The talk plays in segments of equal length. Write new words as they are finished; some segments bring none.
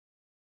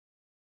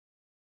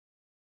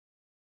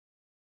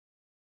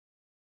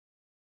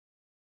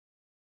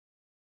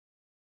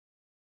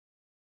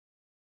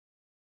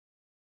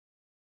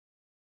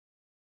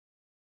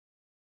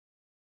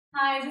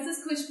Hi, this is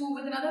Khushbu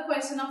with another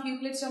question of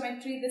Euclid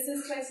geometry. This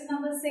is question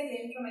number 2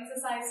 from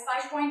exercise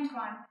 5.1,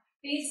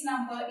 page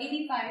number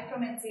 85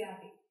 from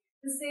NCERT.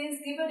 This says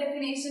give a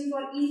definition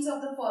for each of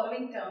the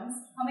following terms.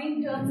 हमें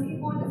इन terms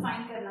को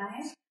define करना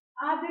है.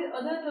 Are there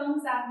other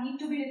terms that need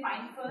to be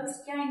defined first?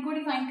 क्या इनको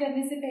define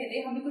करने से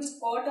पहले हमें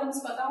कुछ और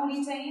terms पता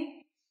होनी चाहिए?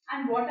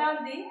 And what are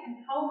they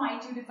and how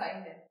might you define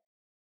them?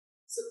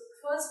 So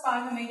first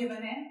part हमें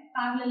given है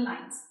parallel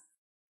lines.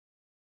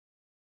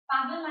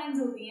 Parallel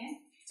lines होती हैं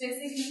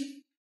जैसे कि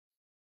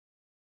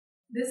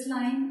this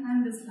line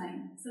and this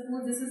line.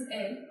 Suppose this is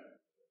L,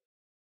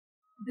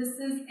 this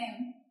is M.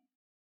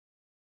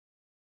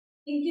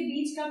 इनके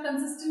बीच का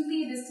consistently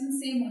distance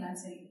same होना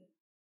चाहिए.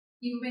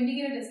 ये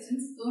perpendicular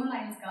distance दोनों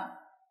lines का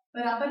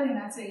बराबर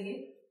रहना चाहिए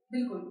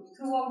बिल्कुल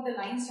throughout the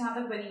lines जहाँ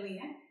तक बनी हुई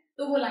हैं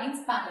तो वो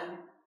lines parallel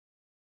हैं.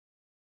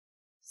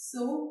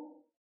 So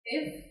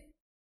if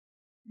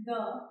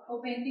the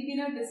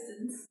perpendicular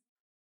distance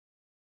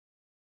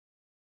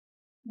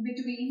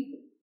between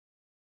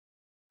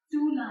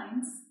two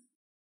lines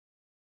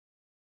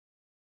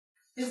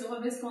is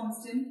always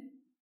constant,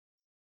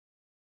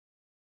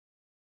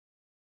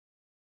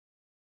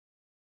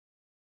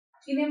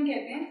 इन्हें हम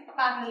कहते हैं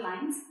parallel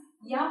lines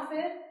या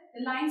फिर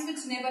the lines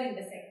which never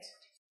intersect.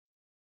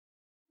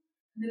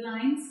 The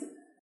lines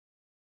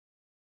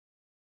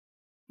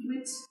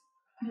which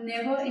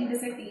never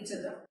intersect each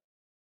other.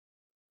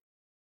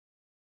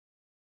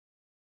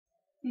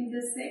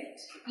 Intersect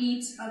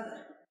each other.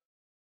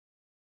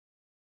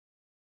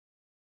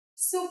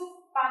 So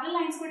parallel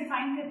lines को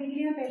define करने के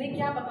लिए हमें पहले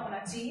क्या पता होना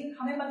चाहिए?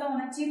 हमें पता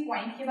होना चाहिए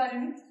पॉइंट के बारे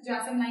में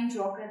जहाँ से हम लाइन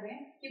ड्रॉ कर रहे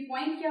हैं कि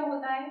पॉइंट क्या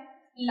होता है,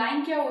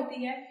 लाइन क्या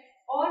होती है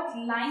और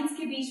लाइंस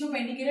के बीच में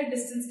परपेंडिकुलर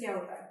डिस्टेंस क्या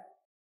होता है.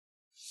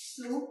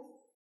 So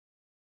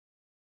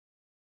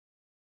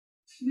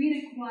we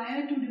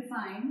require to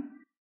define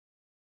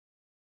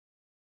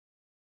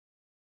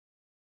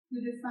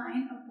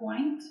a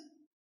point,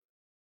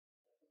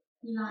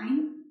 line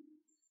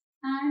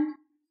and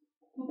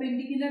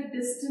perpendicular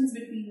distance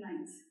between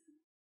lines.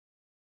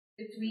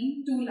 Between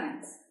two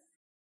lines.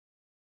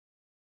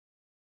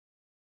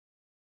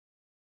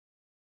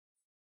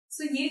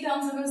 So ये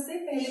terms हमें उससे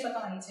पहले पता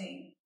होनी चाहिए.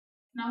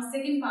 Now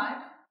second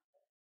part,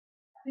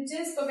 which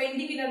is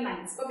perpendicular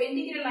lines.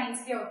 Perpendicular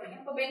lines क्या होती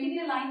हैं?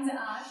 Perpendicular lines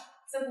are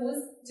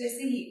suppose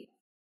जैसे ये.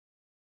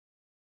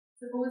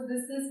 Suppose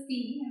this is P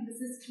and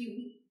this is Q.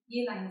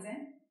 ये lines हैं.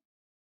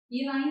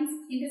 ये lines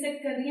intersect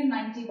कर रही हैं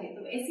 90 पे.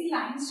 तो ऐसी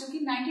lines जो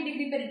कि 90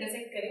 डिग्री पर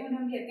intersect करें उन्हें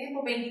हम कहते हैं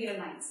perpendicular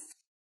lines.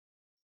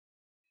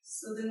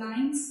 So the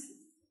lines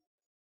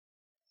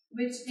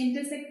which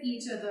intersect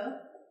each other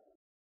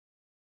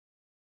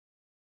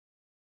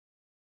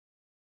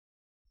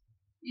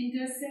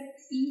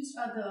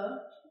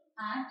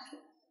at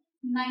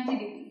 90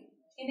 degree.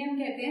 इन्हें हम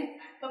कहते हैं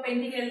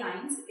perpendicular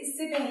lines.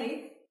 इससे पहले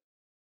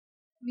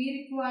we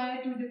require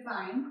to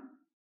define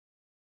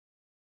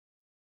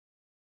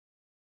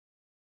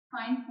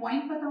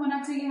point पता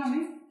होना चाहिए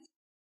हमें,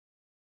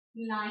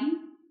 line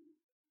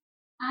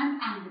and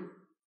angle.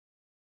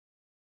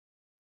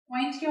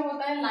 पॉइंट क्या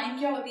होता है, लाइन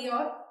क्या होती है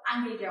और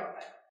एंगल क्या होता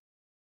है.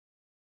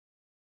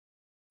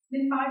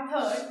 Then part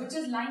third, which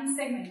is line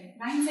segment.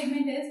 Line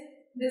segment is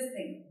this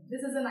thing.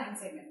 This is a line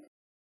segment.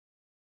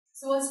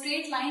 So a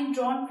straight line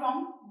drawn from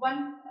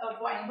one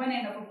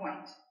end of a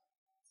point.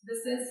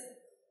 This is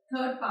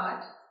third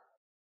part.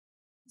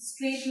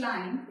 Straight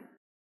line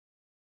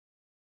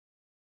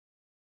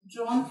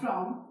drawn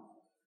from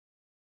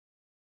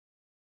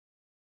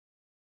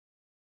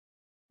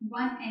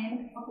one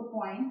end of a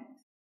point.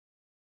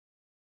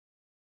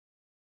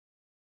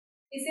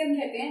 इसे हम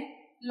कहते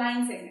हैं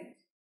line segment.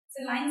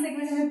 So line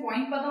segment हमें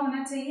point पता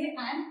होना चाहिए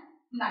and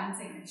line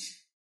segment.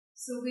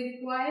 So we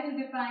require to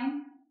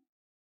define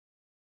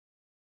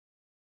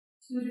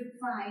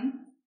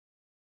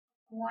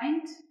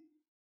point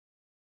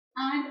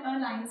and a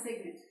line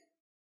segment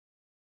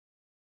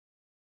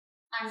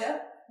and a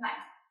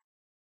line.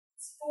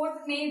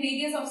 Fourth में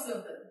radius of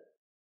circle.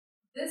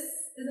 This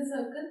is a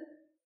circle,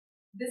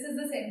 this is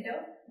the centre,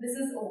 this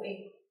is OA,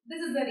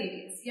 this is the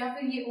radius. या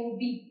फिर ये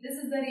OB, this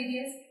is the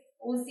radius.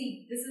 OC,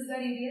 this is the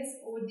radius.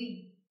 OD,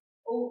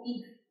 OE,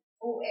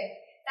 OF.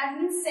 That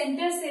means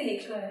center से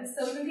लेकर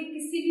circle के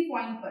किसी भी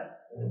point पर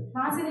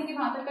वहां से लेकर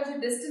वहां तक का जो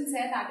डिस्टेंस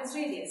है that is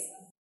radius.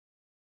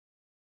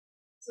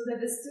 So the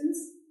distance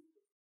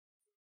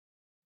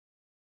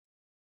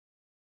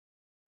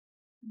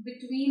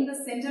between the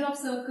center of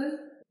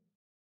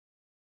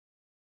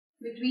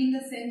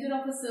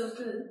a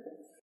circle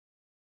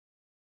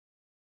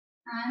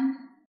and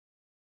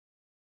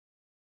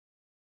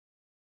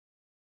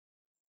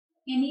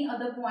any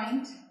other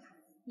point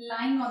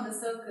lying on the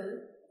circle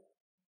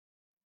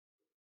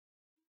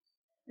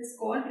is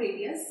called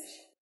radius.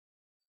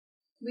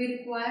 We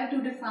require to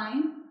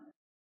define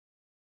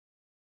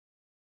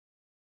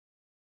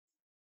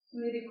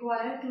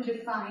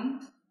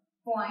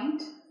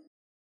point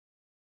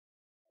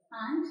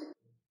and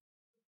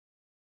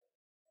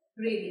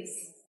radius.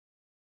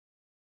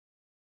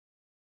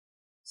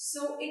 So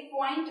एक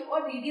point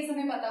और radius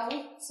हमें पता हो,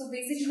 so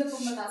basically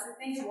हम बता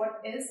सकते हैं कि what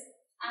is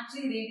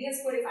एक्चुअली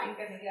रेडियस को डिफाइन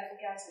करने के लिए आपको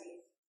क्या चाहिए.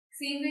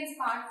 सेम वे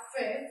पार्ट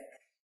 5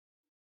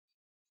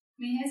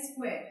 में है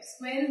square.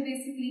 Square is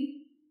basically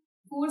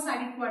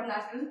 4-sided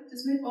quadrilateral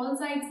जिसमें all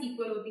sides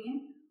equal होती हैं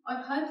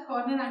और हर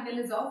corner angle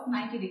is of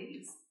 90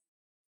 degrees.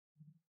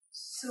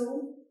 So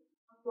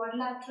a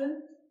quadrilateral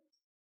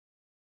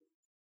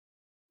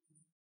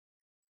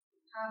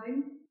having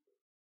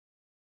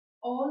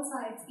all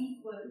sides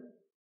equal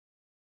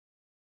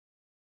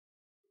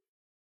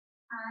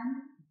and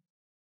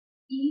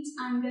each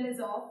angle is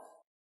of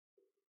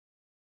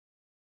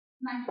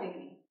 90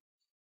 degree.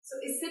 So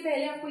इससे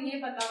पहले आपको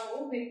ये पता हो,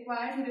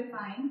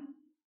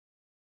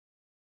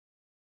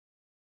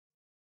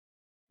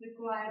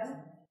 require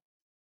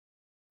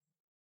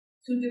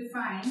to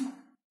define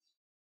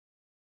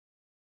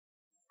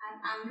an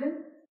angle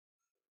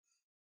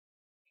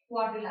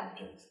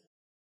quadrilateral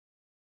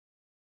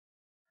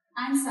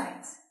and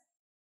sides.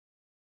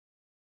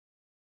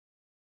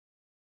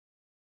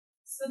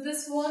 So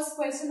this was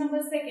question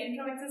number 2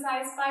 from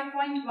exercise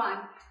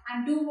 5.1,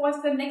 and do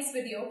watch the next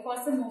video for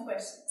some more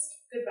questions.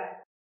 Goodbye.